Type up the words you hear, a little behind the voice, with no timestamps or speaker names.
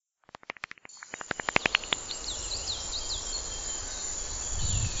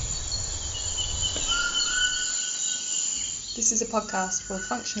This is a podcast for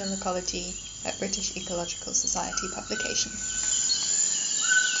Functional Ecology at British Ecological Society publication.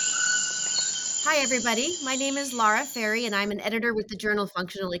 Hi, everybody. My name is Lara Ferry, and I'm an editor with the journal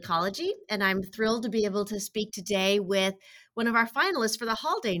Functional Ecology. And I'm thrilled to be able to speak today with one of our finalists for the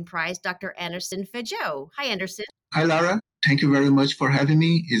Haldane Prize, Dr. Anderson Feijoo. Hi, Anderson. Hi, Lara. Thank you very much for having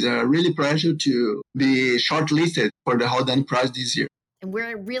me. It's a really pleasure to be shortlisted for the Haldane Prize this year. And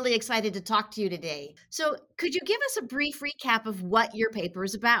we're really excited to talk to you today. So could you give us a brief recap of what your paper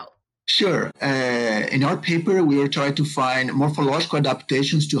is about? Sure. In our paper, we are trying to find morphological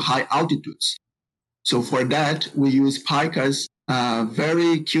adaptations to high altitudes. So for that, we use pikas,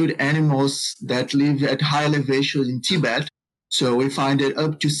 very cute animals that live at high elevation in Tibet. So we find it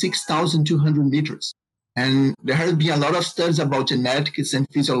up to 6,200 meters. And there has been a lot of studies about genetics and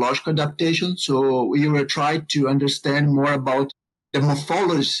physiological adaptation. So we will try to understand more about the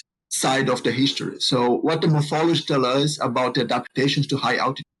morphology side of the history. So what the morphology tell us about the adaptations to high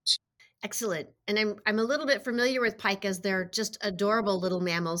altitudes. Excellent. And I'm a little bit familiar with pikas. They're just adorable little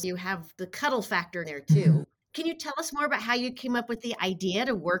mammals. You have the cuddle factor there too. Can you tell us more about how you came up with the idea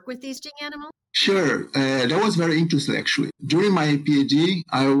to work with these animals? Sure. That was very interesting, actually. During my PhD,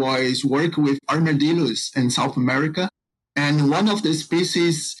 I was working with armadillos in South America. And one of the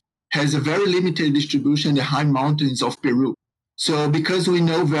species has a very limited distribution in the high mountains of Peru. So because we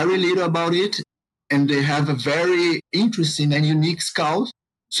know very little about it, and they have a very interesting and unique skull,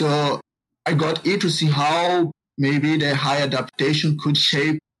 so I got interested in how maybe the high adaptation could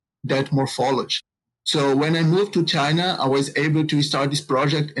shape that morphology. So when I moved to China, I was able to start this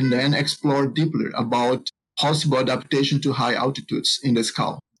project and then explore deeper about possible adaptation to high altitudes in the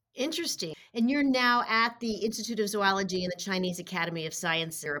skull. Interesting. And you're now at the Institute of Zoology in the Chinese Academy of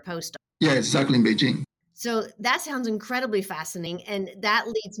Science, or a postdoc. Yeah, exactly, in Beijing. So that sounds incredibly fascinating. And that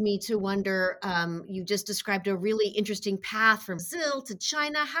leads me to wonder, you just described a really interesting path from Brazil to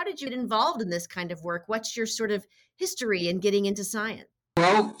China. How did you get involved in this kind of work? What's your sort of history in getting into science?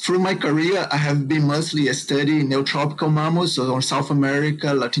 Well, through my career, I have been mostly studying neotropical mammals, so on South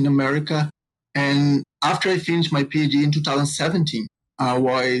America, Latin America. And after I finished my PhD in 2017, I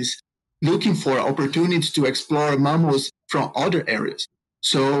was looking for opportunities to explore mammals from other areas.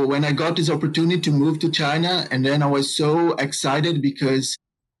 So when I got this opportunity to move to China, and then I was so excited because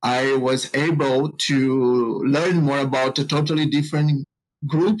I was able to learn more about the totally different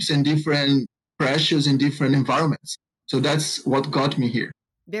groups and different pressures in different environments. So that's what got me here.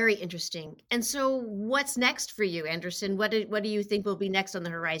 Very interesting. And so what's next for you, Anderson? What do you think will be next on the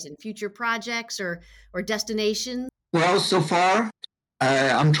horizon? Future projects or destinations? Well, so far,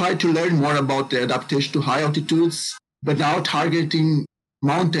 I'm trying to learn more about the adaptation to high altitudes, but now targeting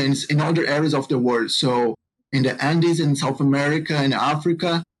mountains in other areas of the world. So in the Andes in South America and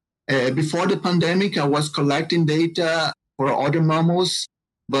Africa. Before the pandemic, I was collecting data for other mammals,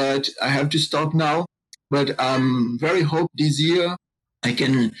 but I have to stop now. But I'm very hope this year I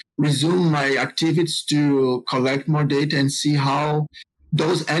can resume my activities to collect more data and see how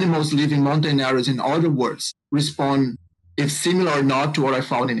those animals live in mountain areas in other worlds respond, if similar or not, to what I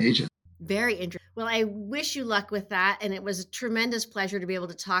found in Asia. Very interesting. Well, I wish you luck with that. And it was a tremendous pleasure to be able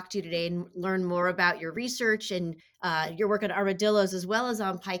to talk to you today and learn more about your research and your work on armadillos as well as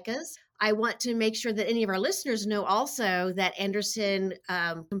on pikas. I want to make sure that any of our listeners know also that Anderson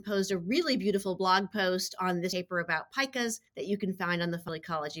composed a really beautiful blog post on this paper about pikas that you can find on the Functional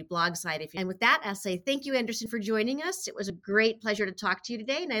Ecology blog site. And with that, I'll say thank you, Anderson, for joining us. It was a great pleasure to talk to you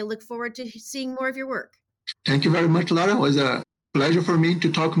today, and I look forward to seeing more of your work. Thank you very much, Lara. It was a pleasure for me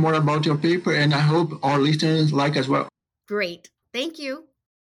to talk more about your paper, and I hope our listeners like as well. Great. Thank you.